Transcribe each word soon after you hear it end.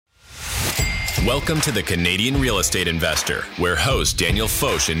Welcome to the Canadian Real Estate Investor, where hosts Daniel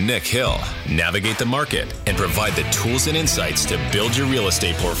Foch and Nick Hill navigate the market and provide the tools and insights to build your real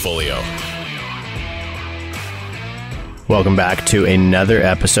estate portfolio. Welcome back to another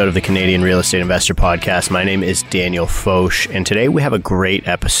episode of the Canadian Real Estate Investor Podcast. My name is Daniel Foch, and today we have a great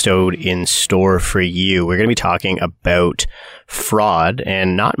episode in store for you. We're going to be talking about fraud,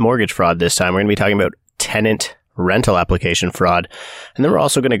 and not mortgage fraud this time. We're going to be talking about tenant rental application fraud. And then we're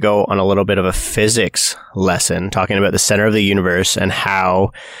also going to go on a little bit of a physics lesson, talking about the center of the universe and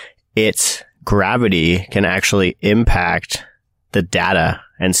how its gravity can actually impact the data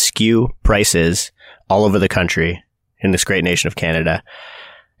and skew prices all over the country in this great nation of Canada.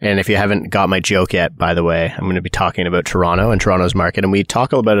 And if you haven't got my joke yet, by the way, I'm going to be talking about Toronto and Toronto's market. And we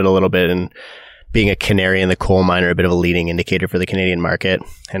talk about it a little bit in being a canary in the coal mine, or a bit of a leading indicator for the Canadian market.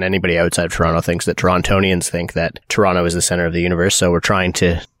 And anybody outside of Toronto thinks that Torontonians think that Toronto is the center of the universe. So we're trying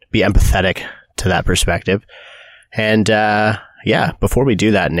to be empathetic to that perspective. And before we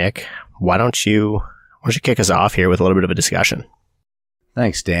do that, Nick, why don't you kick us off here with a little bit of a discussion?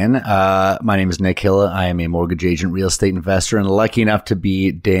 Thanks, Dan. My name is Nick Hill. I am a mortgage agent, real estate investor, and lucky enough to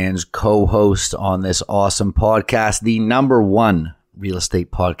be Dan's co-host on this awesome podcast, the number one real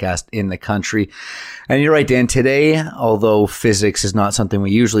estate podcast in the country. And you're right, Dan. Today, although physics is not something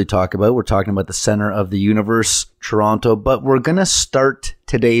we usually talk about, we're talking about the center of the universe, Toronto. But we're going to start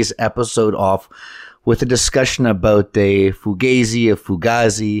today's episode off with a discussion about a fugazi, a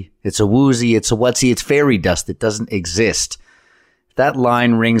fugazi. It's a woozy, it's a whatsy, it's fairy dust. It doesn't exist. If that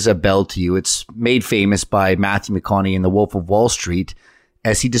line rings a bell to you, it's made famous by Matthew McConaughey in The Wolf of Wall Street,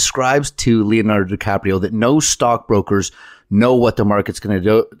 as he describes to Leonardo DiCaprio that no stockbrokers know what the market's going to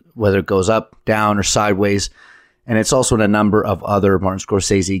do, whether it goes up, down, or sideways. And it's also in a number of other Martin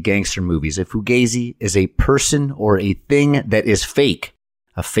Scorsese gangster movies. A fugazi is a person or a thing that is fake,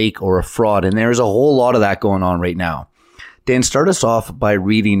 a fake or a fraud. And there's a whole lot of that going on right now. Dan, start us off by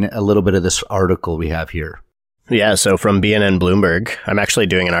reading a little bit of this article we have here. Yeah, so from BNN Bloomberg, I'm actually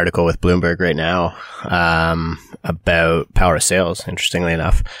doing an article with Bloomberg right now about power of sales, interestingly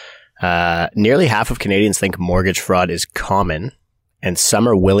enough. Nearly half of Canadians think mortgage fraud is common, and some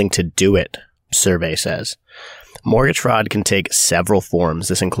are willing to do it, survey says. Mortgage fraud can take several forms.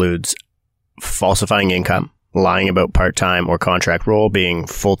 This includes falsifying income, lying about part-time or contract role, being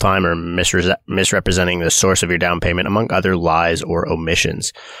full-time, or misrepresenting the source of your down payment, among other lies or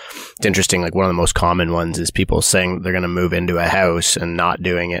omissions. It's interesting, like one of the most common ones is people saying they're going to move into a house and not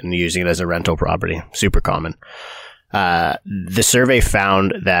doing it and using it as a rental property. Super common. The survey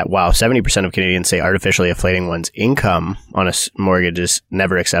found that while 70% of Canadians say artificially inflating one's income on a mortgage is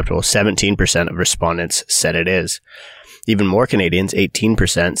never acceptable, 17% of respondents said it is. Even more Canadians,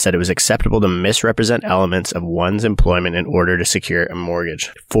 18%, said it was acceptable to misrepresent elements of one's employment in order to secure a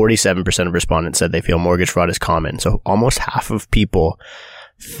mortgage. 47% of respondents said they feel mortgage fraud is common. So almost half of people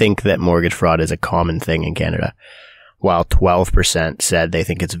think that mortgage fraud is a common thing in Canada, while 12% said they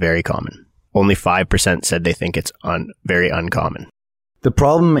think it's very common. Only 5% said they think it's very uncommon. The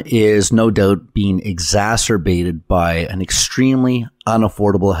problem is no doubt being exacerbated by an extremely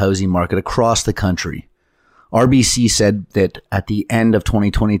unaffordable housing market across the country. RBC said that at the end of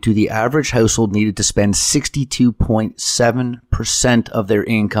 2022, the average household needed to spend 62.7% of their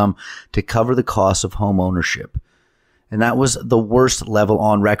income to cover the cost of home ownership. And that was the worst level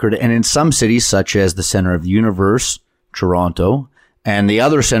on record. And in some cities, such as the center of the universe, Toronto, and the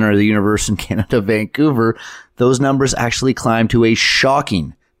other center of the universe in Canada, Vancouver, those numbers actually climbed to a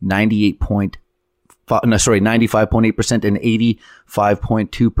shocking 95.8% and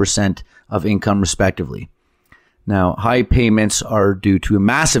 85.2% of income, respectively. Now, high payments are due to a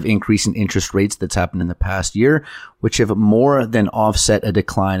massive increase in interest rates that's happened in the past year, which have more than offset a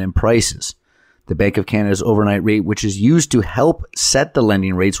decline in prices. The Bank of Canada's overnight rate, which is used to help set the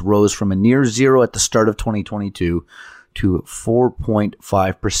lending rates, rose from a near zero at the start of 2022 to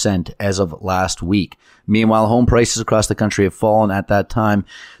 4.5% as of last week. Meanwhile, home prices across the country have fallen at that time.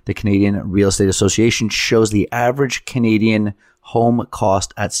 The Canadian Real Estate Association shows the average Canadian home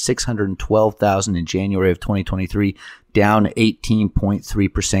cost at $612,000 in January of 2023, down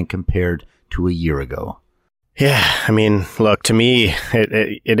 18.3% compared to a year ago. Yeah, I mean, look, to me,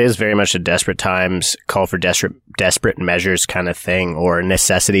 it is very much a desperate times, call for desperate measures kind of thing, or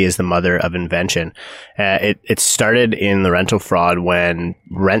necessity is the mother of invention. It started in the rental fraud when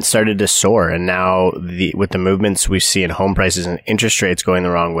rent started to soar, and now with the movements we see in home prices and interest rates going the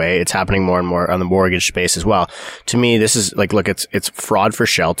wrong way, it's happening more and more on the mortgage space as well. To me, this is like, look, it's fraud for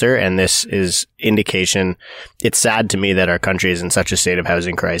shelter, and this is indication. It's sad to me that our country is in such a state of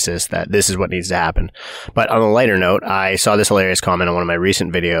housing crisis that this is what needs to happen. But on a lighter note, I saw this hilarious comment on one of my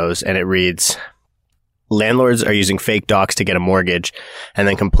recent videos, and it reads, landlords are using fake docs to get a mortgage and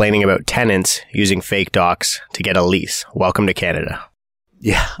then complaining about tenants using fake docs to get a lease. Welcome to Canada.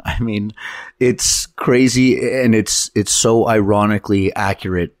 Yeah, I mean, it's crazy, and it's so ironically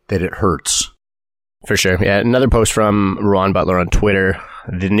accurate that it hurts. For sure. Yeah, another post from Ron Butler on Twitter.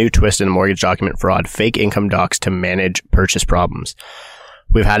 The new twist in mortgage document fraud, fake income docs to manage purchase problems.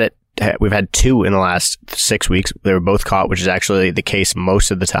 We've had 2 in the last 6 weeks. They were both caught, which is actually the case most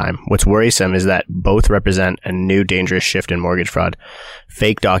of the time. What's worrisome is that both represent a new dangerous shift in mortgage fraud.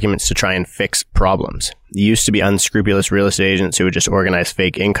 Fake documents to try and fix problems. It used to be unscrupulous real estate agents who would just organize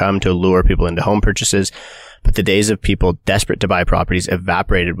fake income to lure people into home purchases. But the days of people desperate to buy properties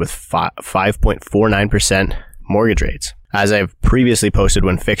evaporated with 5.49% mortgage rates. As I've previously posted,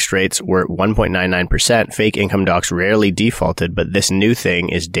 when fixed rates were 1.99%, fake income docs rarely defaulted, but this new thing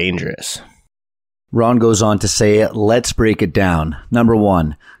is dangerous. Ron goes on to say, let's break it down. Number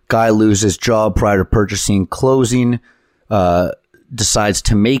 1, guy loses job prior to purchasing, closing, decides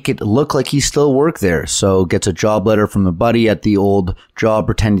to make it look like he still worked there. So gets a job letter from a buddy at the old job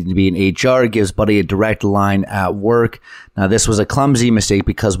pretending to be an HR, gives buddy a direct line at work. Now this was a clumsy mistake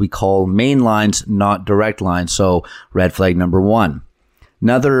because we call main lines not direct lines. So red flag number 1.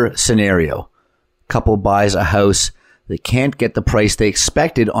 Another scenario. Couple buys a house. They can't get the price they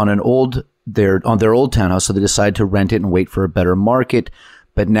expected on their old townhouse. So they decide to rent it and wait for a better market.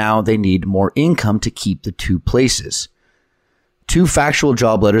 But now they need more income to keep the 2 places. 2 factual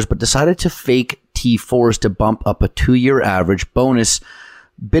job letters, but decided to fake T4s to bump up a 2-year average bonus.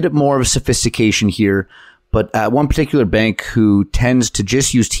 Bit more of a sophistication here, but at one particular bank who tends to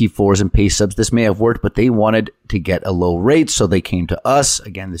just use T4s and pay subs, this may have worked, but they wanted to get a low rate, so they came to us.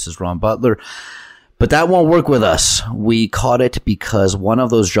 Again, this is Ron Butler. But that won't work with us. We caught it because one of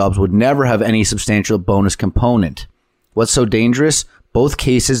those jobs would never have any substantial bonus component. What's so dangerous? Both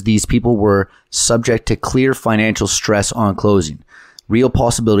cases, these people were subject to clear financial stress on closing. Real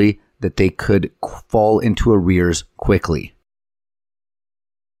possibility that they could fall into arrears quickly.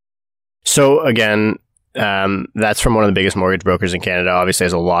 So again, that's from one of the biggest mortgage brokers in Canada. Obviously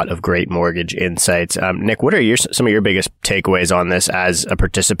has a lot of great mortgage insights. Nick, what are some of your biggest takeaways on this as a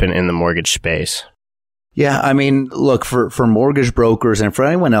participant in the mortgage space? Yeah, I mean, look, for mortgage brokers and for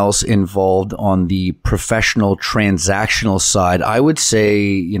anyone else involved on the professional transactional side, I would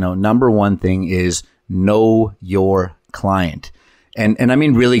say, number 1 thing is know your client. And I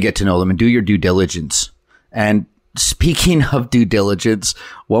mean, really get to know them and do your due diligence. And speaking of due diligence,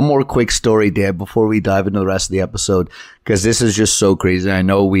 one more quick story, Dan, before we dive into the rest of the episode, because this is just so crazy. I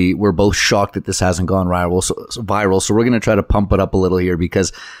know we're both shocked that this hasn't gone viral. So we're going to try to pump it up a little here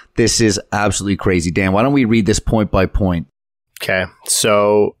because this is absolutely crazy. Dan, why don't we read this point by point? Okay.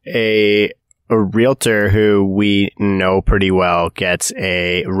 So a realtor who we know pretty well gets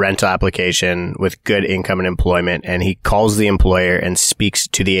a rental application with good income and employment, and he calls the employer and speaks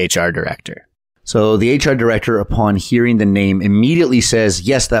to the HR director. So the HR director, upon hearing the name, immediately says,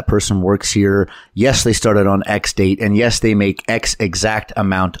 yes, that person works here. Yes, they started on X date. And yes, they make X exact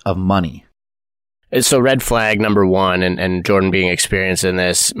amount of money. So red flag number 1, and Jordan being experienced in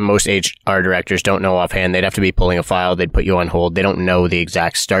this, most HR directors don't know offhand. They'd have to be pulling a file. They'd put you on hold. They don't know the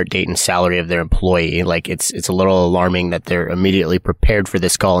exact start date and salary of their employee. Like it's a little alarming that they're immediately prepared for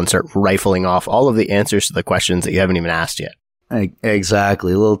this call and start rifling off all of the answers to the questions that you haven't even asked yet.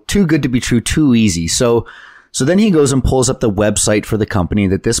 Exactly. A little too good to be true, too easy. So then he goes and pulls up the website for the company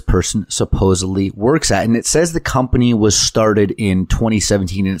that this person supposedly works at. And it says the company was started in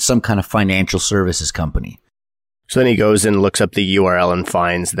 2017 and it's some kind of financial services company. So then he goes and looks up the URL and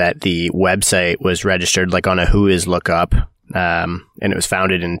finds that the website was registered like on a Whois lookup. And it was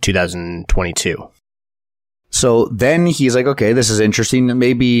founded in 2022. So then he's like, okay, this is interesting.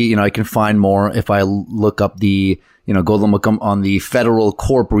 Maybe, I can find more if I look up go look on the federal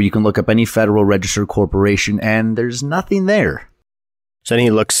corp, where you can look up any federal registered corporation, and there's nothing there. So then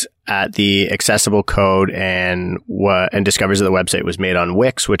he looks at the accessible code and discovers that the website was made on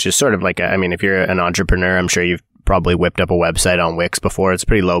Wix, which is sort of like if you're an entrepreneur, I'm sure you've probably whipped up a website on Wix before. It's a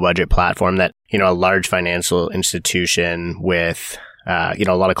pretty low budget platform that, a large financial institution with a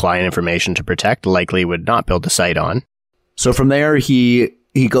lot of client information to protect likely would not build a site on. So from there, he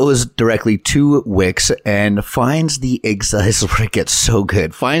goes directly to Wix and finds this is where it gets so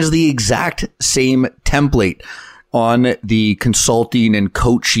good, finds the exact same template on the consulting and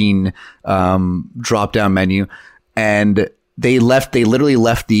coaching drop-down menu. And they literally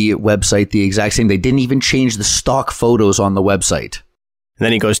left the website the exact same. They didn't even change the stock photos on the website. And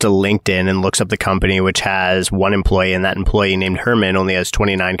then he goes to LinkedIn and looks up the company, which has one employee, and that employee named Herman only has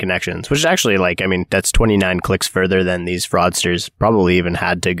 29 connections, which is actually that's 29 clicks further than these fraudsters probably even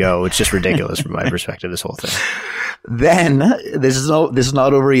had to go. It's just ridiculous from my perspective, this whole thing. Then, this is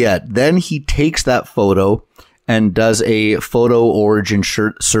not over yet. Then he takes that photo and does a photo origin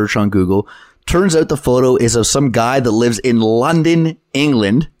search on Google. Turns out the photo is of some guy that lives in London,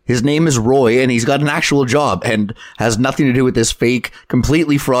 England. His name is Roy, and he's got an actual job and has nothing to do with this fake,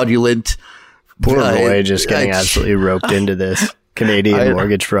 completely fraudulent. Poor Roy just getting absolutely roped into this Canadian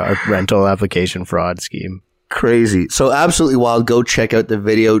mortgage fraud, rental application fraud scheme. Crazy. So absolutely wild. Go check out the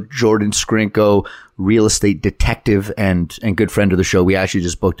video. Jordan Skrinko, real estate detective and good friend of the show. We actually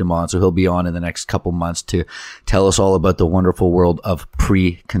just booked him on, so he'll be on in the next couple months to tell us all about the wonderful world of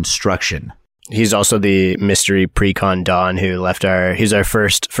pre-construction. He's also the mystery pre-con Don who left he's our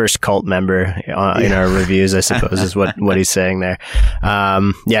first cult member in our reviews, I suppose is what he's saying there.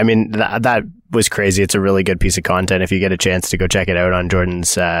 That was crazy. It's a really good piece of content. If you get a chance to go check it out on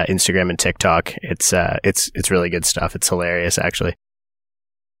Jordan's Instagram and TikTok, it's really good stuff. It's hilarious, actually.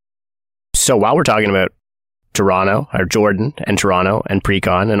 So while we're talking about Toronto, or Jordan and Toronto and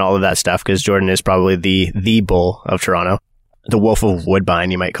pre-con and all of that stuff, because Jordan is probably the bull of Toronto, the Wolf of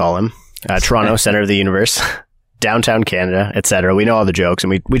Woodbine, you might call him. Toronto, center of the universe, downtown Canada, etc. We know all the jokes,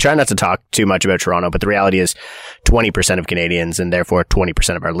 and we try not to talk too much about Toronto, but the reality is 20% of Canadians, and therefore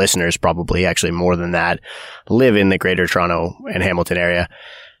 20% of our listeners, probably actually more than that, live in the greater Toronto and Hamilton area.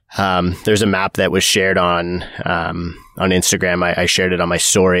 There's a map that was shared on Instagram. I shared it on my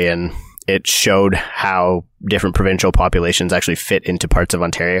story, and it showed how different provincial populations actually fit into parts of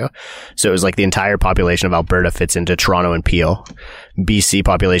Ontario. So it was like the entire population of Alberta fits into Toronto and Peel. BC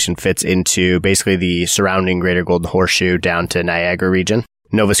population fits into basically the surrounding Greater Golden Horseshoe down to Niagara region.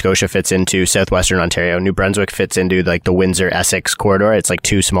 Nova Scotia fits into southwestern Ontario. New Brunswick fits into like the Windsor-Essex corridor. It's like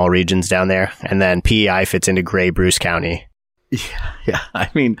two small regions down there. And then PEI fits into Grey Bruce County. Yeah. I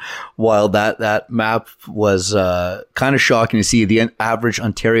mean, while that map was kind of shocking to see, the average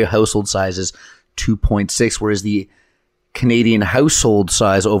Ontario household size is 2.6, whereas the Canadian household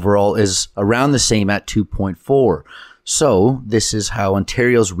size overall is around the same at 2.4. So this is how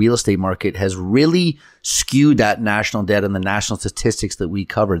Ontario's real estate market has really skewed that national debt and the national statistics that we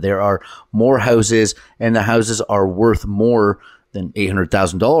cover. There are more houses, and the houses are worth more than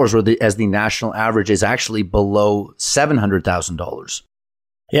 $800,000, as the national average is actually below $700,000.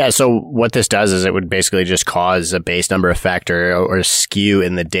 Yeah, so what this does is it would basically just cause a base number effect or skew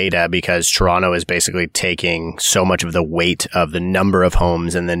in the data, because Toronto is basically taking so much of the weight of the number of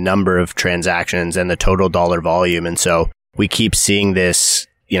homes and the number of transactions and the total dollar volume. And so we keep seeing this,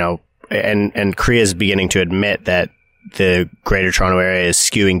 and CREA is beginning to admit that the Greater Toronto Area is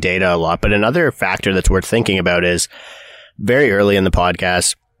skewing data a lot. But another factor that's worth thinking about is very early in the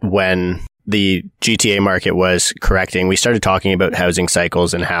podcast, when the GTA market was correcting, we started talking about housing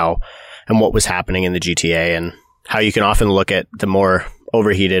cycles and what was happening in the GTA, and how you can often look at the more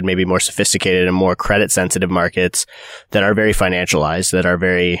overheated, maybe more sophisticated and more credit sensitive markets that are very financialized, that are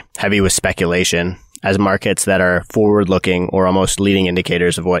very heavy with speculation, as markets that are forward looking or almost leading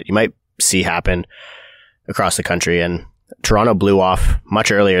indicators of what you might see happen across the country. And Toronto blew off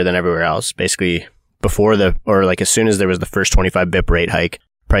much earlier than everywhere else. Basically, as soon as there was the first 25 BIP rate hike,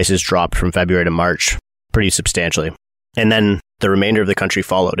 prices dropped from February to March pretty substantially. And then the remainder of the country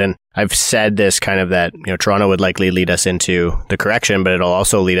followed. And I've said this kind of that, Toronto would likely lead us into the correction, but it'll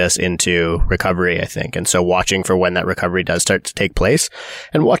also lead us into recovery, I think. And so watching for when that recovery does start to take place,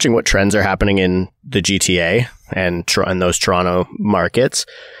 and watching what trends are happening in the GTA and those Toronto markets,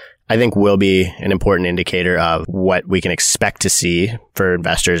 I think will be an important indicator of what we can expect to see for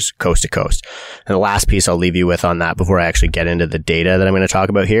investors coast to coast. And the last piece I'll leave you with on that before I actually get into the data that I'm going to talk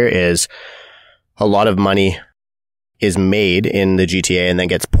about here is a lot of money is made in the GTA and then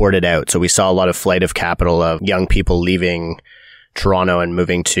gets ported out. So we saw a lot of flight of capital of young people leaving Toronto and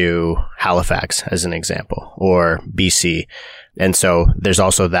moving to Halifax, as an example, or BC. And so there's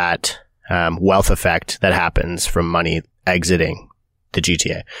also that wealth effect that happens from money exiting the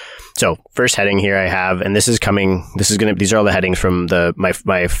GTA. So first heading here I have, and these are all the headings from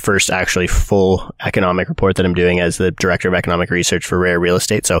my first actually full economic report that I'm doing as the Director of Economic Research for Rare Real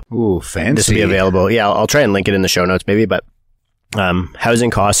Estate. So fancy. This will be available. Yeah, I'll try and link it in the show notes maybe, but housing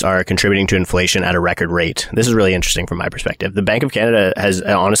costs are contributing to inflation at a record rate. This is really interesting from my perspective. The Bank of Canada has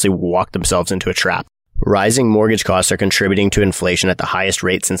honestly walked themselves into a trap. Rising mortgage costs are contributing to inflation at the highest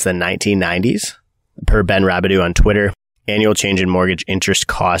rate since the 1990s. Per Ben Rabideau on Twitter, annual change in mortgage interest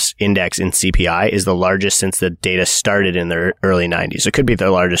cost index in CPI is the largest since the data started in the early 90s. It could be the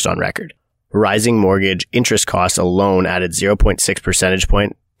largest on record. rising mortgage interest costs alone added 0.6 percentage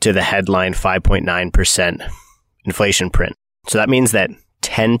point to the headline 5.9% inflation print. So that means that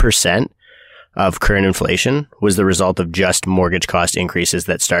 10% of current inflation was the result of just mortgage cost increases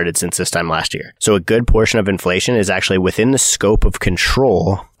that started since this time last year. So a good portion of inflation is actually within the scope of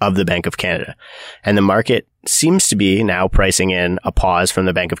control of the Bank of Canada. And the market seems to be now pricing in a pause from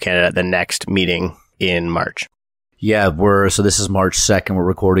the Bank of Canada at the next meeting in March. Yeah, so this is March 2nd. We're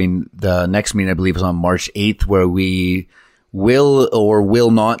recording. The next meeting, I believe, is on March 8th, where we will or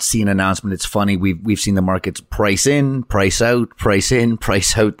will not see an announcement. It's funny. We've seen the markets price in, price out, price in,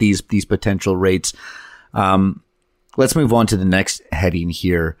 price out these potential rates. Let's move on to the next heading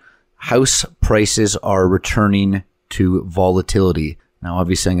here. House prices are returning to volatility. Now,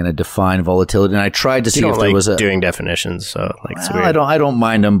 obviously, I'm going to define volatility, and I tried to see if there was a doing definitions. So, it's weird. I don't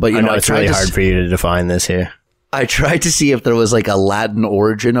mind them, but it's really hard for you to define this here. I tried to see if there was like a Latin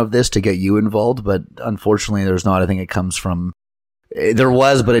origin of this to get you involved, but unfortunately there's not. I think it comes from, there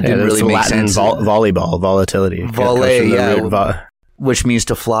was, but it didn't really make Latin sense. Volleyball, volatility. Volley, yeah. Which means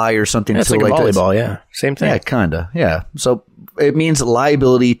to fly or something. Yeah, it's like a volleyball, yeah. Same thing. Yeah, kind of, yeah. So it means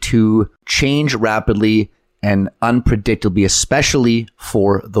liability to change rapidly and unpredictably, especially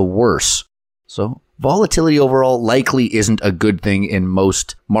for the worse. So volatility overall likely isn't a good thing in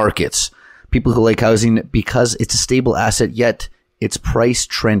most markets. People who like housing because it's a stable asset, yet its price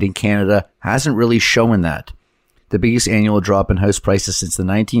trend in Canada hasn't really shown that. The biggest annual drop in house prices since the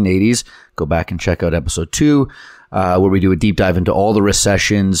 1980s, go back and check out episode 2, where we do a deep dive into all the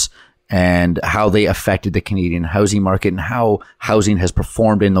recessions and how they affected the Canadian housing market and how housing has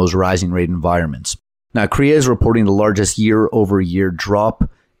performed in those rising rate environments. Now, CREA is reporting the largest year-over-year drop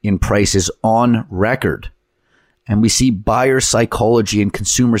in prices on record. And we see buyer psychology and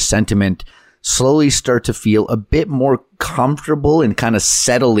consumer sentiment slowly start to feel a bit more comfortable and kind of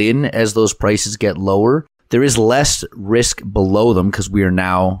settle in as those prices get lower. There is less risk below them because we are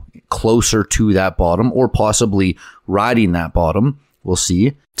now closer to that bottom or possibly riding that bottom. We'll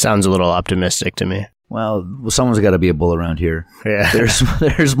see. Sounds a little optimistic to me. Well, someone's got to be a bull around here. Yeah.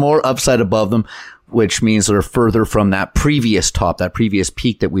 There's more upside above them, which means they're further from that previous top, that previous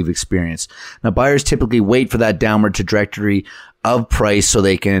peak that we've experienced. Now, buyers typically wait for that downward trajectory of price so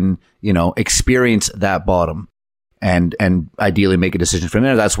they can, experience that bottom and ideally make a decision from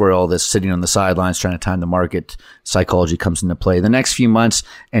there. That's where all this sitting on the sidelines, trying to time the market psychology comes into play. The next few months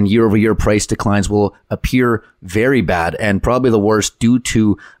and year-over-year price declines will appear very bad and probably the worst due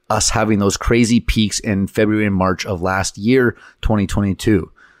to us having those crazy peaks in February and March of last year,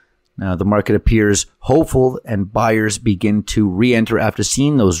 2022. Now, the market appears hopeful and buyers begin to re-enter after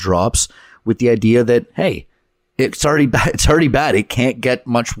seeing those drops with the idea that, hey, it's already bad. It can't get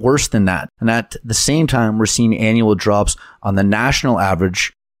much worse than that. And at the same time, we're seeing annual drops on the national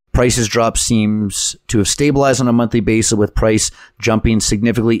average. Prices drop seems to have stabilized on a monthly basis with price jumping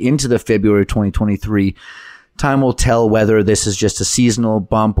significantly into the February 2023. Time will tell whether this is just a seasonal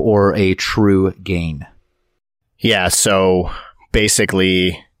bump or a true gain. Yeah, so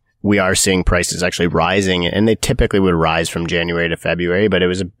basically we are seeing prices actually rising, and they typically would rise from January to February, but it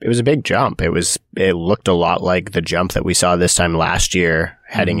was a big jump. It looked a lot like the jump that we saw this time last year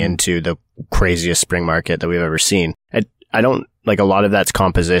heading into the craziest spring market that we've ever seen. I don't like a lot of that's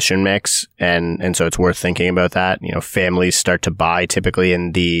composition mix, and so it's worth thinking about that. Families start to buy typically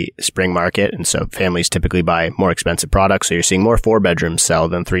in the spring market, and so families typically buy more expensive products. So you're seeing more 4-bedrooms sell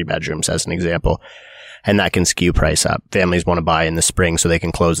than 3-bedrooms, as an example. And that can skew price up. Families want to buy in the spring so they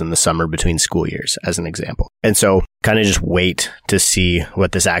can close in the summer between school years, as an example. And so kind of just wait to see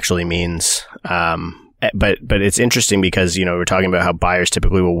what this actually means. But it's interesting because, we're talking about how buyers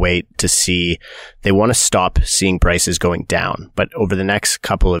typically will wait to see, they want to stop seeing prices going down. But over the next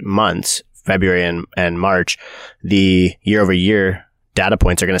couple of months, February and March, the year-over-year data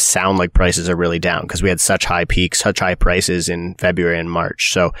points are going to sound like prices are really down because we had such high peaks, such high prices in February and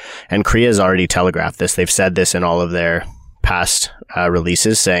March. So, and CREA has already telegraphed this. They've said this in all of their past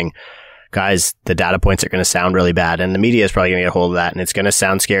releases, saying, guys, the data points are going to sound really bad, and the media is probably going to get a hold of that, and it's going to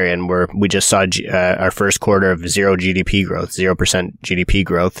sound scary. And we just saw our first quarter of 0% GDP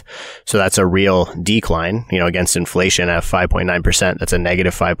growth. So that's a real decline, against inflation at 5.9%. That's a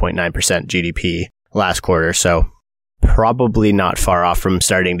negative 5.9% GDP last quarter. So probably not far off from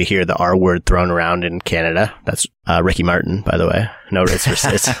starting to hear the R word thrown around in Canada. That's Ricky Martin, by the way. No,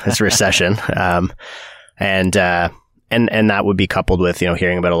 it's recession. And that would be coupled with,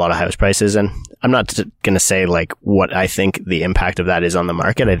 hearing about a lot of house prices. And I'm not going to say like what I think the impact of that is on the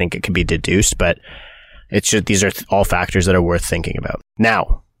market. I think it can be deduced, but it's just, these are all factors that are worth thinking about.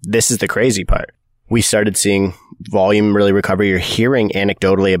 Now, this is the crazy part. We started seeing volume really recover. You're hearing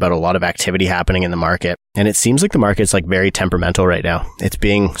anecdotally about a lot of activity happening in the market. And it seems like the market's like very temperamental right now. It's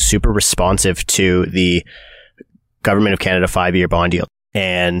being super responsive to the Government of Canada 5-year bond yield.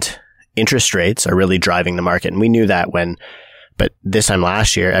 And interest rates are really driving the market. And we knew that but this time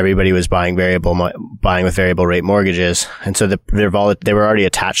last year, everybody was buying with variable rate mortgages. And so they were already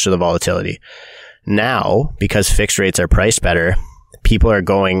attached to the volatility. Now, because fixed rates are priced better, people are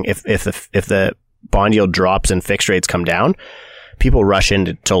going, if the bond yield drops and fixed rates come down, people rush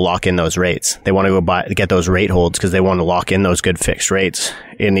in to lock in those rates. They want to get those rate holds because they want to lock in those good fixed rates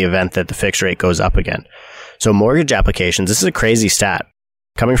in the event that the fixed rate goes up again. So mortgage applications, this is a crazy stat.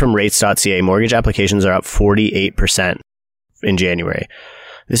 Coming from rates.ca, mortgage applications are up 48% in January.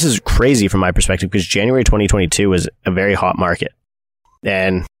 This is crazy from my perspective because January 2022 was a very hot market.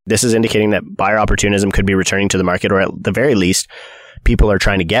 And this is indicating that buyer opportunism could be returning to the market, or at the very least, people are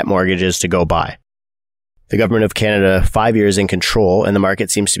trying to get mortgages to go buy. The Government of Canada 5 years in control, and the market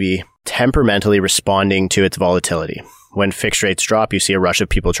seems to be temperamentally responding to its volatility. When fixed rates drop, you see a rush of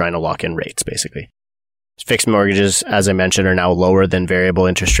people trying to lock in rates, basically. Fixed mortgages, as I mentioned, are now lower than variable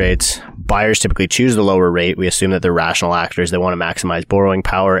interest rates. Buyers typically choose the lower rate. We assume that they're rational actors. They want to maximize borrowing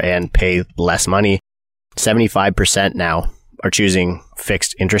power and pay less money. 75% now are choosing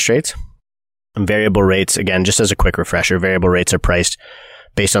fixed interest rates. And variable rates, again, just as a quick refresher, variable rates are priced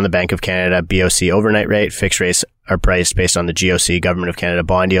based on the Bank of Canada BOC overnight rate. Fixed rates are priced based on the GOC Government of Canada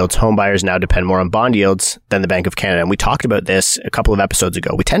bond yields. Home buyers now depend more on bond yields than the Bank of Canada. And we talked about this a couple of episodes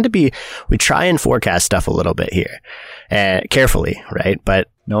ago. We try and forecast stuff a little bit here, carefully, right? But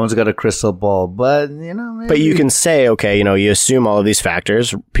no one's got a crystal ball, but maybe. But you can say, okay, you assume all of these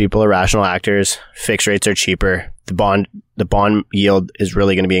factors. People are rational actors. Fixed rates are cheaper. The bond yield is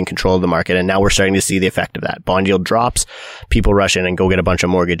really going to be in control of the market. And now we're starting to see the effect of that. Bond yield drops. People rush in and go get a bunch of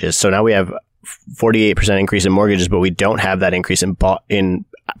mortgages. So now we have 48% increase in mortgages, but we don't have that increase in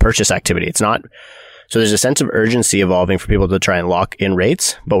purchase activity. It's not. So there's a sense of urgency evolving for people to try and lock in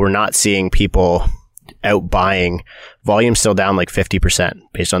rates, but we're not seeing people out buying. Volume still down like 50%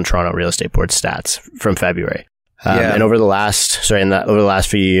 based on Toronto Real Estate Board stats from February. And over the last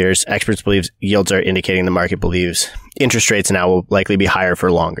few years, experts believe yields are indicating the market believes interest rates now will likely be higher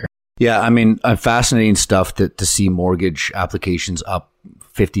for longer. Yeah, fascinating stuff to see mortgage applications up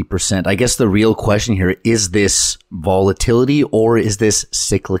 50%. I guess the real question here, is this volatility or is this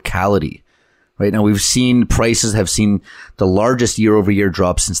cyclicality? Right now, prices have seen the largest year-over-year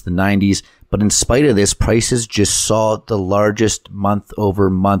drop since the 90s, but in spite of this, prices just saw the largest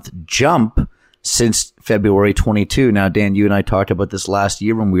month-over-month jump since February 22. Now, Dan, you and I talked about this last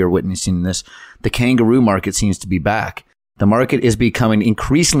year when we were witnessing this. The kangaroo market seems to be back. The market is becoming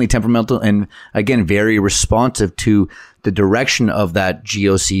increasingly temperamental and, again, very responsive to the direction of that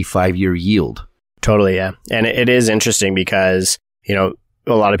GOC 5-year yield. Totally, yeah. And it is interesting because,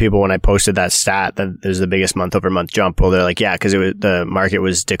 a lot of people, when I posted that stat that there's the biggest month-over-month jump, well, they're like, yeah, because the market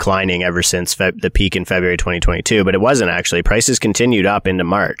was declining ever since the peak in February 2022, but it wasn't actually. Prices continued up into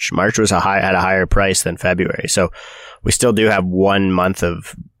March. March was at a higher price than February, so we still do have 1 month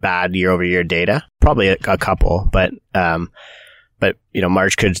of bad year-over-year data, probably a couple, but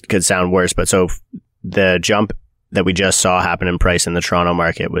March could sound worse. But so the jump that we just saw happen in price in the Toronto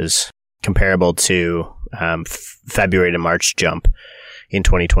market was comparable to February to March jump in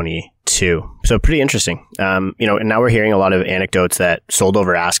 2022. So pretty interesting. And now we're hearing a lot of anecdotes that sold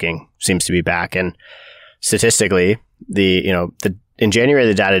over asking seems to be back. And statistically, in January,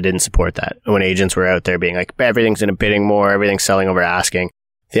 the data didn't support that. When agents were out there being like, everything's in a bidding war, everything's selling over asking.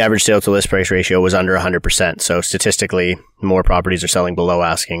 The average sale to list price ratio was under 100%. So statistically, more properties are selling below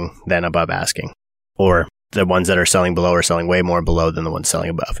asking than above asking. Or the ones that are selling below are selling way more below than the ones selling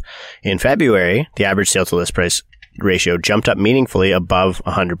above. In February, the average sale to list price ratio jumped up meaningfully above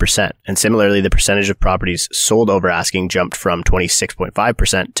 100%. And similarly, the percentage of properties sold over asking jumped from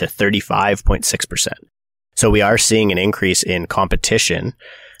 26.5% to 35.6%. So we are seeing an increase in competition,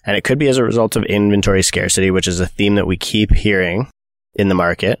 and it could be as a result of inventory scarcity, which is a theme that we keep hearing in the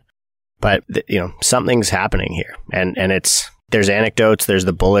market. But, something's happening here. And there's anecdotes, there's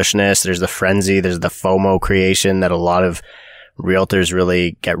the bullishness, there's the frenzy, there's the FOMO creation that a lot of realtors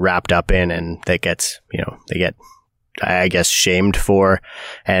really get wrapped up in, and that gets, they get, I guess, shamed for.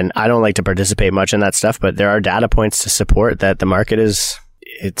 And I don't like to participate much in that stuff, but there are data points to support that the market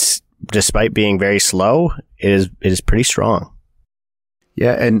it's despite being very slow, it is pretty strong.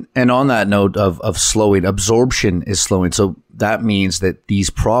 Yeah. And on that note of slowing, absorption is slowing. So that means that these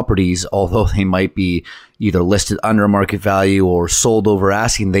properties, although they might be either listed under market value or sold over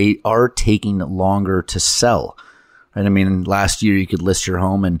asking, they are taking longer to sell. Right? I mean, last year you could list your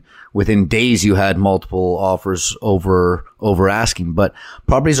home and within days you had multiple offers over asking, but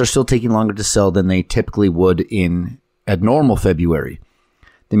properties are still taking longer to sell than they typically would at normal February.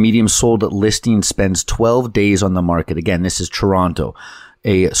 The median sold listing spends 12 days on the market. Again, this is Toronto,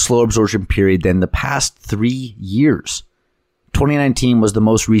 a slow absorption period than the past 3 years. 2019 was the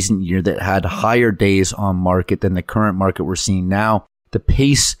most recent year that had higher days on market than the current market we're seeing now. The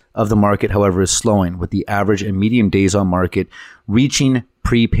pace of the market, however, is slowing, with the average and median days on market reaching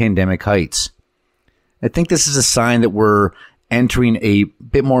pre-pandemic heights. I think this is a sign that we're entering a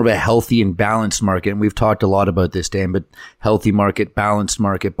bit more of a healthy and balanced market. And we've talked a lot about this, Dan, but healthy market, balanced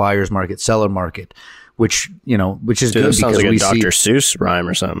market, buyer's market, seller market, which is good. Sounds like a Dr. Seuss rhyme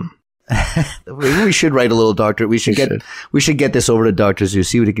or something. We should write a little doctor. We should get this over to Dr. Seuss,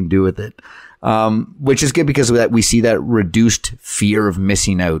 see what he can do with it. Which is good because of that we see that reduced fear of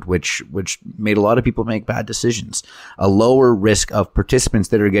missing out, which made a lot of people make bad decisions. A lower risk of participants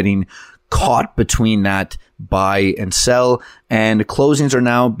that are getting caught between that buy and sell, and closings are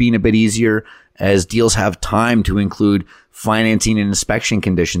now being a bit easier as deals have time to include financing and inspection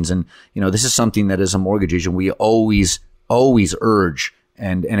conditions. And this is something that as a mortgage agent we always urge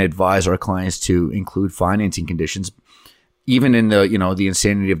and advise our clients to include financing conditions. Even in the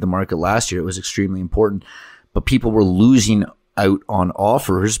insanity of the market last year, it was extremely important. But people were losing out on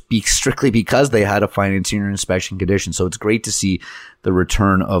offers strictly because they had a financing or inspection condition. So it's great to see the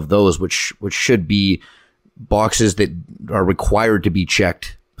return of those, which should be boxes that are required to be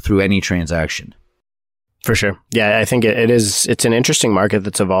checked through any transaction. For sure. Yeah, I think it's an interesting market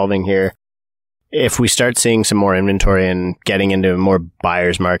that's evolving here. If we start seeing some more inventory and getting into a more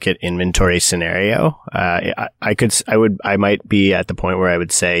buyer's market inventory scenario, I might be at the point where I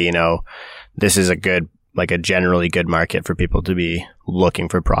would say, this is a generally good market for people to be looking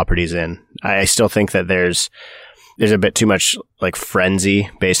for properties in. I still think that there's a bit too much frenzy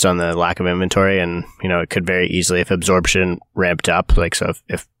based on the lack of inventory, and it could very easily, if absorption ramped up,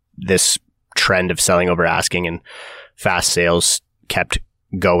 if this trend of selling over asking and fast sales kept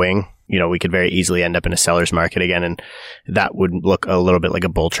going, we could very easily end up in a seller's market again, and that would look a little bit like a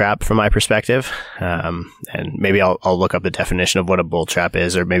bull trap from my perspective. And maybe I'll look up the definition of what a bull trap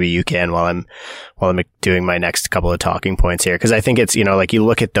is, or maybe you can while I'm doing my next couple of talking points here, because I think it's you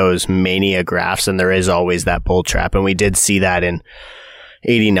look at those mania graphs, and there is always that bull trap, and we did see that in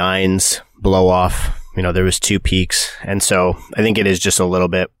 89's blow off. There was 2 peaks, and so I think it is just a little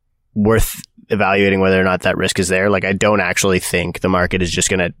bit worth evaluating whether or not that risk is there. I don't actually think the market is just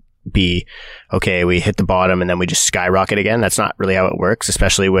going to be, okay, we hit the bottom and then we just skyrocket again. That's not really how it works,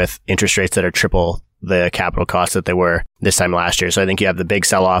 especially with interest rates that are triple the capital costs that they were this time last year. So I think you have the big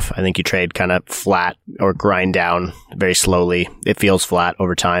sell-off. I think you trade kind of flat or grind down very slowly. It feels flat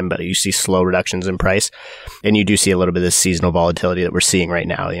over time, but you see slow reductions in price. And you do see a little bit of this seasonal volatility that we're seeing right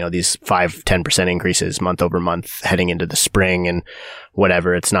now. These 5-10% increases month over month heading into the spring and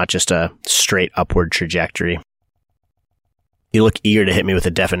whatever. It's not just a straight upward trajectory. You look eager to hit me with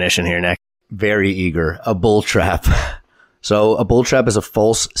a definition here, Nick. Very eager. A bull trap. So a bull trap is a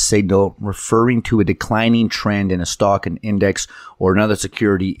false signal referring to a declining trend in a stock, an index, or another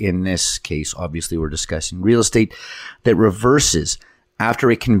security. In this case, obviously, we're discussing real estate, that reverses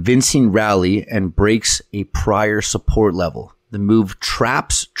after a convincing rally and breaks a prior support level. The move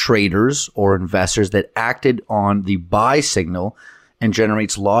traps traders or investors that acted on the buy signal and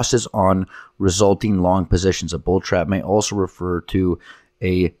generates losses on resulting long positions. A bull trap may also refer to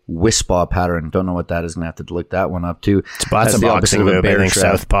a whispaw pattern. Don't know what that is. Going to have to look that one up too. That's a boxing move. I think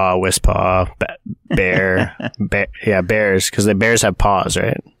southpaw, whispaw, bear. Yeah, bears, because the bears have paws,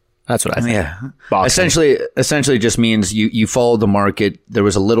 right? That's what I think. Yeah. Essentially just means you followed the market. There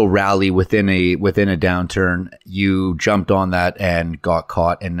was a little rally within a downturn. You jumped on that and got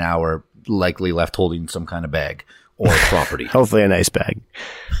caught, and now are likely left holding some kind of bag or property. Hopefully a nice bag,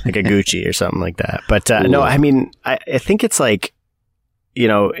 like a Gucci or something like that. But no, I mean, I think it's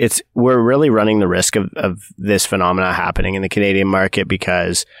we're really running the risk of this phenomena happening in the Canadian market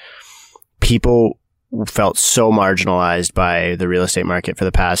because people felt so marginalized by the real estate market for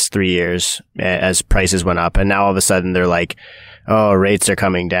the past 3 years as prices went up. And now all of a sudden they're like, oh, rates are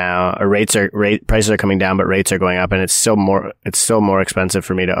coming down, or prices are coming down, but rates are going up. And it's still more expensive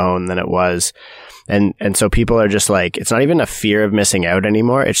for me to own than it was. And so people are just like, it's not even a fear of missing out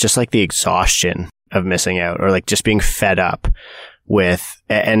anymore. It's just like the exhaustion of missing out, or like just being fed up with,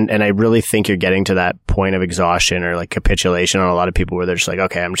 and I really think you're getting to that point of exhaustion or like capitulation on a lot of people where they're just like,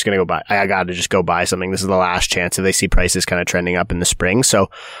 okay, I'm just going to go buy, I got to just go buy something. This is the last chance if they see prices kind of trending up in the spring. So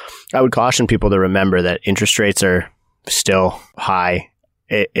I would caution people to remember that interest rates are still high.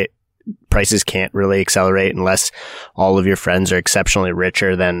 prices can't really accelerate unless all of your friends are exceptionally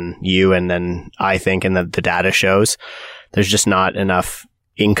richer than you. And then I think, and the data shows, there's just not enough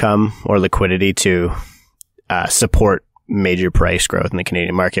income or liquidity to support major price growth in the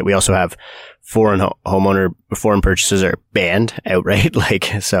Canadian market. We also have foreign purchases are banned outright.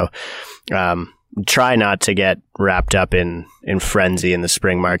 Try not to get wrapped up in frenzy in the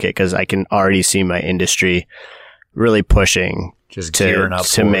spring market, because I can already see my industry really pushing just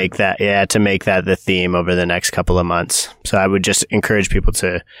to make that the theme over the next couple of months. So I would just encourage people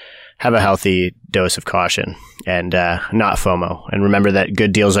to have a healthy dose of caution and not FOMO. And remember that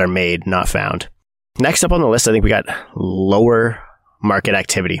good deals are made, not found. Next up on the list, I think we got lower market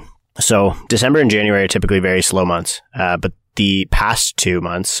activity. So December and January are typically very slow months, but the past 2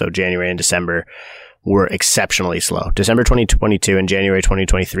 months, so January and December, were exceptionally slow. December 2022 and January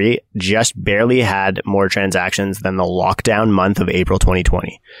 2023 just barely had more transactions than the lockdown month of April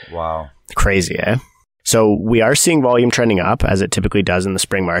 2020. Wow. Crazy, eh? So we are seeing volume trending up, as it typically does in the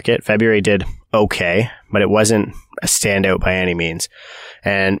spring market. February did okay, but it wasn't a standout by any means.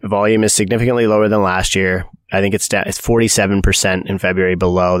 And volume is significantly lower than last year. I think it's 47% in February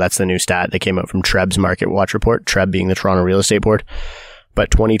below. That's the new stat that came out from TREB's Market Watch report, TREB being the Toronto Real Estate Board.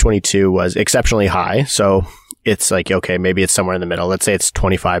 But 2022 was exceptionally high. So it's like, okay, maybe it's somewhere in the middle. Let's say it's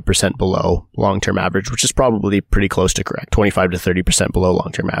 25% below long-term average, which is probably pretty close to correct. 25 to 30% below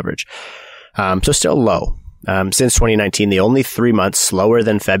long-term average. So still low. Since 2019, the only 3 months slower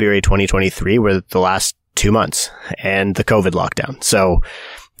than February 2023 were the last 2 months and the COVID lockdown. So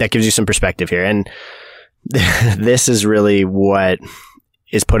that gives you some perspective here. And this is really what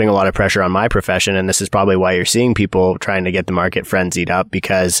is putting a lot of pressure on my profession. And this is probably why you're seeing people trying to get the market frenzied up,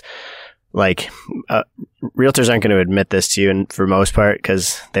 because realtors aren't going to admit this to you, and for most part,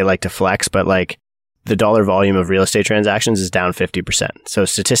 because they like to flex, but the dollar volume of real estate transactions is down 50%. So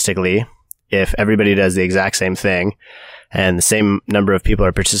statistically, if everybody does the exact same thing and the same number of people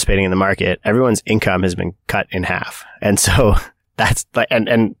are participating in the market, everyone's income has been cut in half. And so that's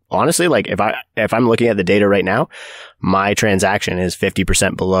and honestly, if I'm looking at the data right now, my transaction is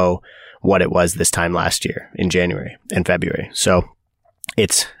 50% below what it was this time last year in January and February. So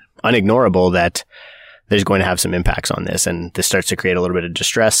it's unignorable that there's going to have some impacts on this, and this starts to create a little bit of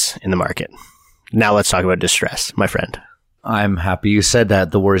distress in the market. Now let's talk about distress, my friend. I'm happy you said that.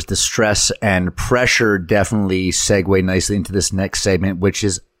 The words distress and pressure definitely segue nicely into this next segment, which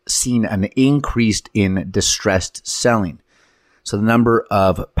is seen an increase in distressed selling. So the number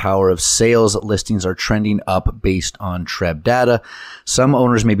of power of sales listings are trending up based on TREB data. Some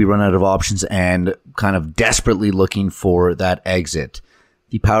owners may be run out of options and kind of desperately looking for that exit.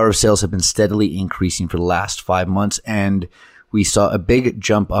 The power of sales have been steadily increasing for the last 5 months, and we saw a big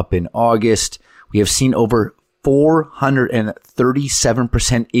jump up in August. We have seen over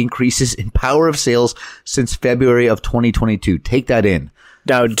 437% increases in power of sales since February of 2022. Take that in.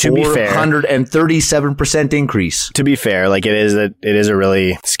 Now, to be fair, 437% increase. To be fair, it is a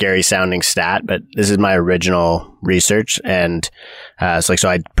really scary sounding stat, but this is my original research, and so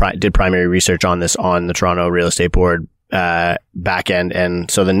I did primary research on this on the Toronto Real Estate Board back end,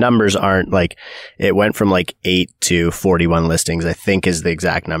 and so the numbers aren't it went from 8 to 41 listings, I think is the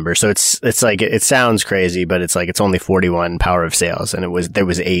exact number. So it's it sounds crazy, but it's only 41 power of sales, and there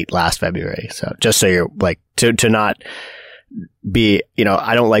was 8 last February. So just so you're to not be,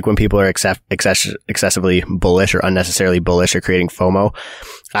 I don't like when people are excessively bullish or unnecessarily bullish or creating FOMO.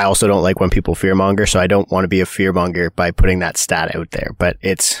 I also don't like when people fearmonger, so I don't want to be a fearmonger by putting that stat out there. But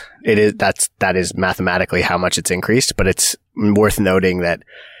that is mathematically how much it's increased, but it's worth noting that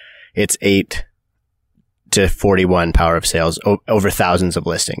it's 8 to 41 power of sales over thousands of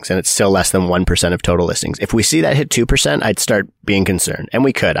listings, and it's still less than 1% of total listings. If we see that hit 2%, I'd start being concerned, and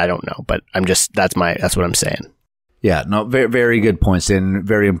we could, I don't know, but that's what I'm saying. Yeah, no, very, very good points, and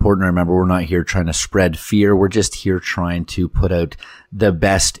very important to remember, we're not here trying to spread fear. We're just here trying to put out the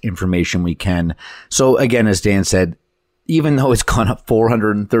best information we can. So again, as Dan said, even though it's gone up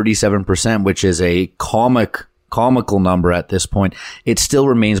 437%, which is a comical number at this point, it still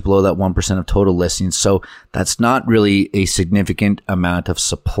remains below that 1% of total listings. So that's not really a significant amount of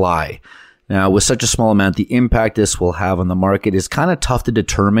supply. Now, with such a small amount, the impact this will have on the market is kind of tough to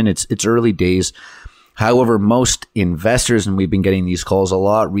determine. It's early days. However, most investors, and we've been getting these calls a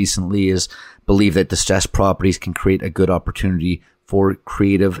lot recently, believe that distressed properties can create a good opportunity for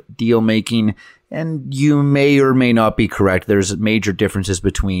creative deal making. And you may or may not be correct. There's major differences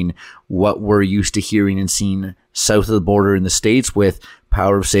between what we're used to hearing and seeing south of the border in the States with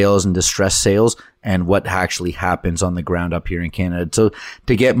power of sales and distressed sales and what actually happens on the ground up here in Canada. So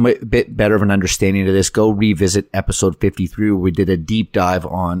to get a bit better of an understanding of this, go revisit episode 53 where we did a deep dive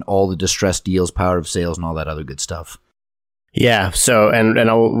on all the distressed deals, power of sales, and all that other good stuff. Yeah. So,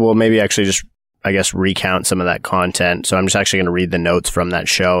 we'll maybe actually just, I guess, recount some of that content. So I'm just actually going to read the notes from that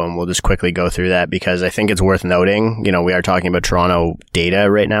show and we'll just quickly go through that because I think it's worth noting. You know, we are talking about Toronto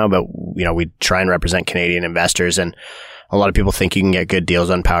data right now, but, you know, we try and represent Canadian investors, and a lot of people think you can get good deals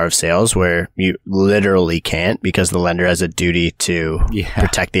on power of sales where you literally can't because the lender has a duty to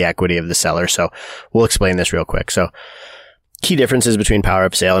protect the equity of the seller. So we'll explain this real quick. So key differences between power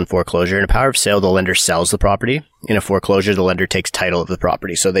of sale and foreclosure. In a power of sale, the lender sells the property. In a foreclosure, the lender takes title of the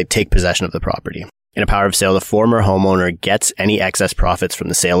property. So they take possession of the property. In a power of sale, the former homeowner gets any excess profits from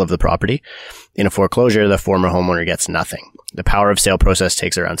the sale of the property. In a foreclosure, the former homeowner gets nothing. The power of sale process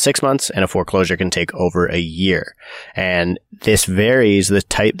takes around 6 months and a foreclosure can take over a year. And this varies,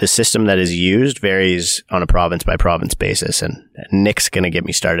 the system that is used varies on a province by province basis. And Nick's going to get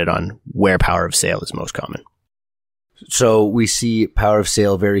me started on where power of sale is most common. So we see power of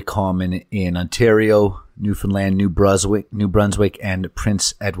sale very common in Ontario, Newfoundland, New Brunswick, and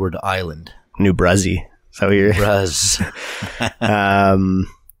Prince Edward Island. New Bruzzy. So you're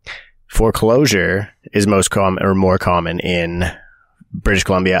foreclosure is most common or more common in British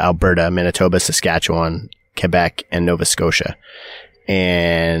Columbia, Alberta, Manitoba, Saskatchewan, Quebec, and Nova Scotia.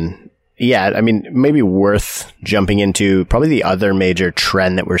 And yeah, I mean, maybe worth jumping into probably the other major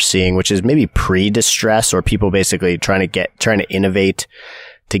trend that we're seeing, which is maybe pre-distress or people basically trying to innovate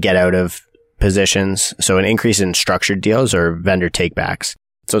to get out of positions. So an increase in structured deals or vendor takebacks.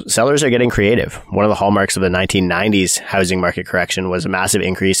 So sellers are getting creative. One of the hallmarks of the 1990s housing market correction was a massive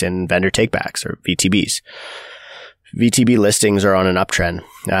increase in vendor takebacks or VTBs. VTB listings are on an uptrend.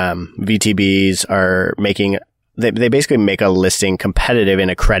 VTBs are they basically make a listing competitive in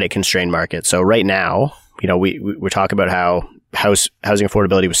a credit constrained market. So right now, you know, we're talking about how housing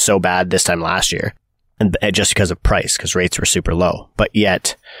affordability was so bad this time last year, and just because of price, because rates were super low. But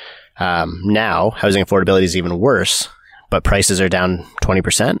yet now housing affordability is even worse, but prices are down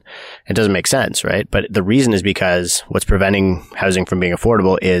 20%. It doesn't make sense, right? But the reason is because what's preventing housing from being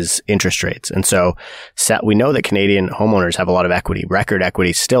affordable is interest rates. And so we know that Canadian homeowners have a lot of equity, record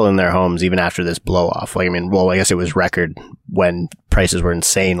equity still in their homes, even after this blow off. I guess it was record when prices were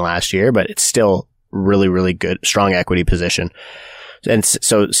insane last year, but it's still really, really good, strong equity position. And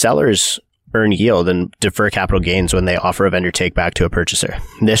so sellers earn yield and defer capital gains when they offer a vendor take back to a purchaser.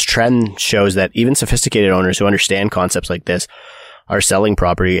 This trend shows that even sophisticated owners who understand concepts like this are selling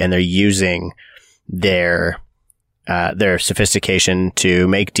property and they're using their sophistication to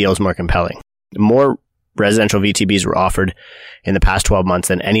make deals more compelling. More residential VTBs were offered in the past 12 months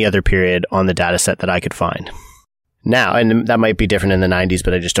than any other period on the data set that I could find. Now, and that might be different in the 90s,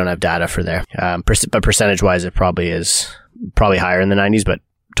 but I just don't have data for there. But percentage-wise, it probably is higher in the 90s, but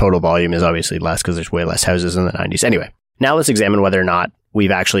total volume is obviously less because there's way less houses in the 90s. Anyway, now let's examine whether or not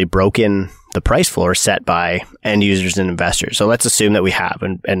we've actually broken the price floor set by end users and investors. So let's assume that we have,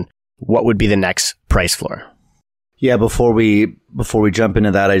 and what would be the next price floor? Yeah, before we jump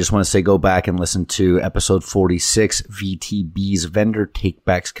into that, I just want to say go back and listen to episode 46, VTBs, vendor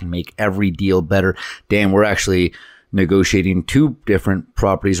takebacks can make every deal better. Dan, we're actually negotiating 2 different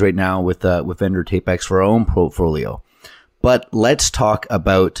properties right now with vendor takebacks for our own portfolio. But let's talk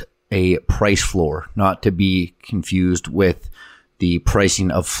about a price floor, not to be confused with the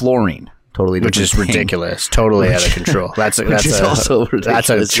pricing of flooring. Totally different. Which is thing. Ridiculous. Totally out of control. That's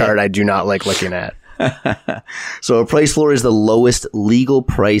a chart I do not like looking at. So a price floor is the lowest legal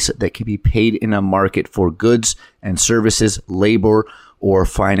price that can be paid in a market for goods and services, labor, or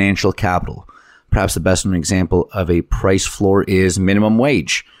financial capital. Perhaps the best example of a price floor is minimum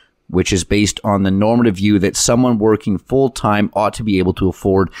wage, which is based on the normative view that someone working full-time ought to be able to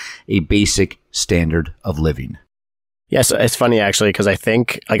afford a basic standard of living. Yes, it's funny actually, because I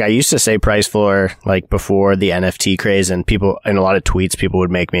think, I used to say price floor, before the NFT craze, and people, in a lot of tweets, people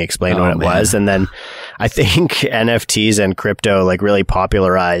would make me explain what it was. And then I think NFTs and crypto, really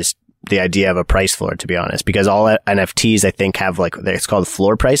popularized the idea of a price floor, to be honest, because all NFTs, I think, have it's called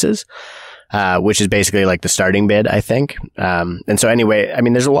floor prices. Which is basically the starting bid, I think. And so anyway,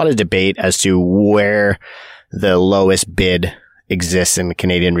 there's a lot of debate as to where the lowest bid exists in the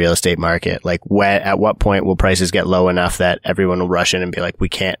Canadian real estate market. At what point will prices get low enough that everyone will rush in and be like, we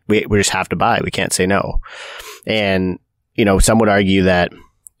just have to buy. We can't say no. And, some would argue that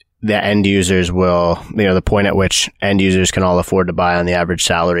the end users will, the point at which end users can all afford to buy on the average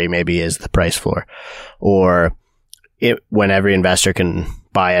salary maybe is the price floor. Or when every investor can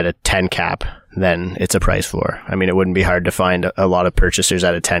buy at a 10 cap, then it's a price floor. I mean, it wouldn't be hard to find a lot of purchasers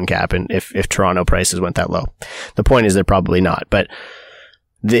at a 10 cap, and if Toronto prices went that low. The point is they're probably not. But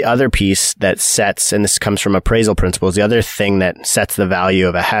the other piece that sets, and this comes from appraisal principles, the other thing that sets the value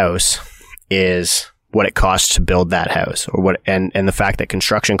of a house is what it costs to build that house, or and the fact that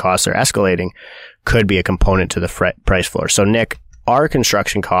construction costs are escalating could be a component to the price floor. So Nick, are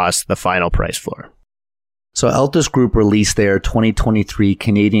construction costs the final price floor? So Altus Group released their 2023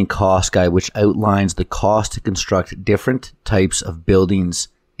 Canadian Cost Guide, which outlines the cost to construct different types of buildings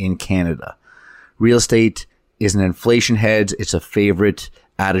in Canada. Real estate is an inflation hedge. It's a favorite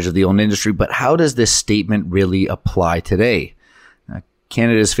adage of the own industry, but how does this statement really apply today?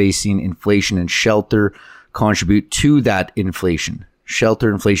 Canada is facing inflation, and shelter contribute to that inflation.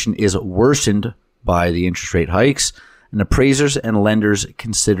 Shelter inflation is worsened by the interest rate hikes, and appraisers and lenders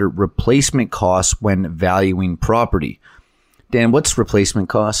consider replacement costs when valuing property. Dan, what's replacement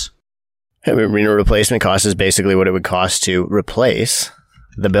costs? I mean, replacement cost is basically what it would cost to replace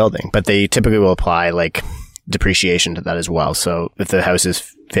the building, but they typically will apply like depreciation to that as well. So if the house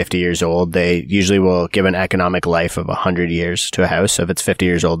is 50 years old, they usually will give an economic life of 100 years to a house. So if it's 50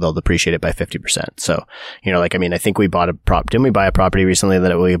 years old, they'll depreciate it by 50%. So, I think we bought didn't we buy a property recently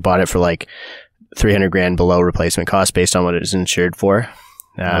that we bought it for like 300 grand below replacement cost based on what it is insured for?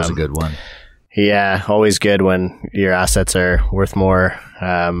 That was a good one. Yeah. Always good when your assets are worth more,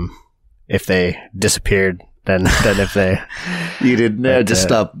 if they disappeared than if they. You didn't just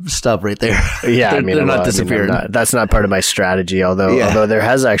stop right there. Yeah, they're not disappearing. That's not part of my strategy. Although there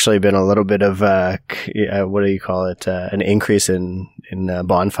has actually been a little bit of what do you call it? An increase in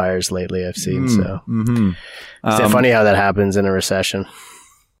bonfires lately. I've seen. It's funny how that happens in a recession.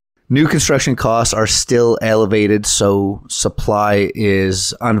 New construction costs are still elevated, so supply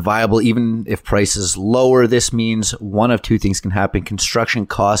is unviable. Even if prices lower, this means one of two things can happen. Construction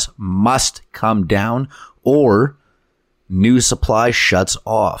costs must come down, or new supply shuts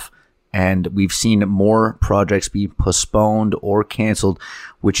off. And we've seen more projects be postponed or canceled,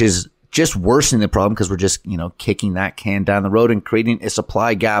 which is just worsening the problem because we're just, kicking that can down the road and creating a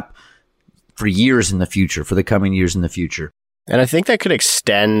supply gap for years in the future, for the coming years in the future. And I think that could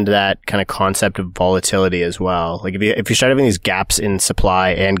extend that kind of concept of volatility as well. Like if you start having these gaps in supply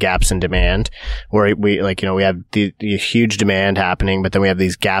and gaps in demand, where we have the huge demand happening, but then we have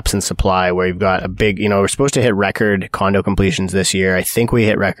these gaps in supply where you've got a big, we're supposed to hit record condo completions this year. I think we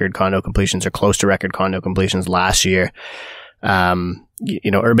hit record condo completions or close to record condo completions last year.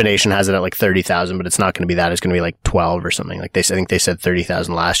 Urbanation has it at like 30,000, but it's not going to be that. It's going to be like 12 or something. I think they said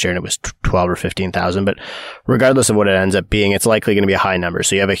 30,000 last year and it was 12 or 15,000. But regardless of what it ends up being, it's likely going to be a high number.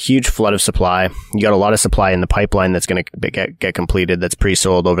 So you have a huge flood of supply. You got a lot of supply in the pipeline that's going to get completed, that's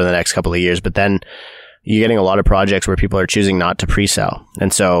pre-sold over the next couple of years. But then you're getting a lot of projects where people are choosing not to pre-sell.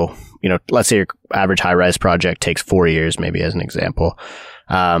 And so, let's say your average high-rise project takes 4 years, maybe as an example.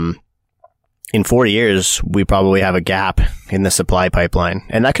 In 4 years, we probably have a gap in the supply pipeline.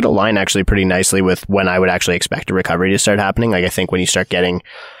 And that could align actually pretty nicely with when I would actually expect a recovery to start happening. Like I think when you start getting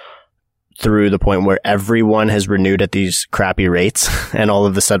through the point where everyone has renewed at these crappy rates and all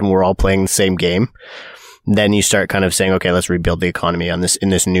of a sudden we're all playing the same game, then you start kind of saying, okay, let's rebuild the economy in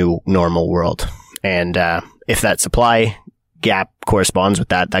this new normal world. And if that supply gap corresponds with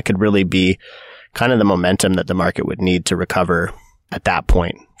that, that could really be kind of the momentum that the market would need to recover at that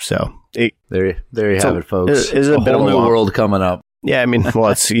point. So there you have it, folks. It's a bit of a new world coming up. Yeah, I mean,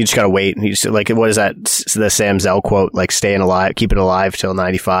 well, you just gotta wait. You just, like, what is that? The Sam Zell quote, like, staying alive, keep it alive till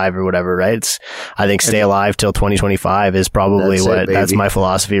 95 or whatever, right? I think stay alive till 2025 is probably that's my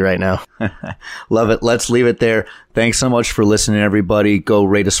philosophy right now. Love it. Let's leave it there. Thanks so much for listening, everybody. Go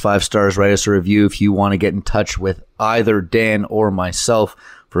rate us 5 stars, write us a review if you want to get in touch with either Dan or myself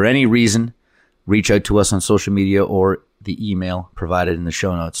for any reason. Reach out to us on social media or the email provided in the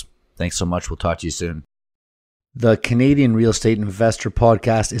show notes. Thanks so much. We'll talk to you soon. The Canadian Real Estate Investor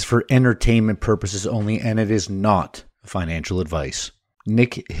Podcast is for entertainment purposes only, and it is not financial advice.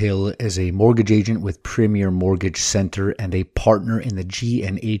 Nick Hill is a mortgage agent with Premier Mortgage Center and a partner in the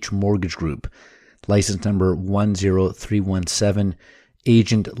G&H Mortgage Group. License number 10317,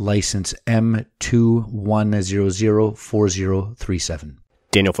 agent license M21004037.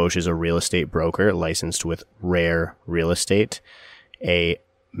 Daniel Foch is a real estate broker licensed with Rare Real Estate, a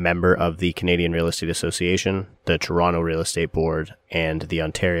member of the Canadian Real Estate Association, the Toronto Real Estate Board, and the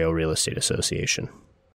Ontario Real Estate Association.